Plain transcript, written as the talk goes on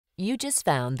You just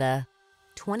found the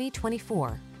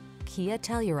 2024 Kia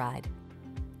Telluride.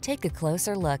 Take a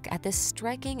closer look at this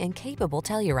striking and capable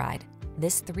Telluride.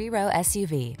 This 3-row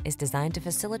SUV is designed to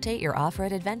facilitate your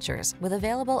off-road adventures with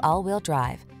available all-wheel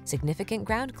drive, significant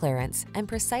ground clearance, and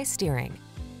precise steering.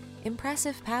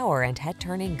 Impressive power and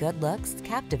head-turning good looks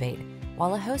captivate,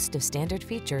 while a host of standard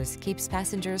features keeps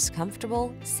passengers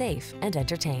comfortable, safe, and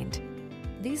entertained.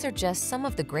 These are just some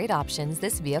of the great options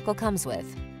this vehicle comes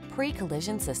with: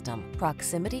 pre-collision system,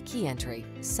 proximity key entry,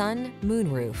 sun,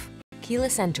 moonroof,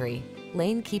 keyless entry,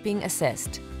 lane keeping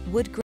assist, wood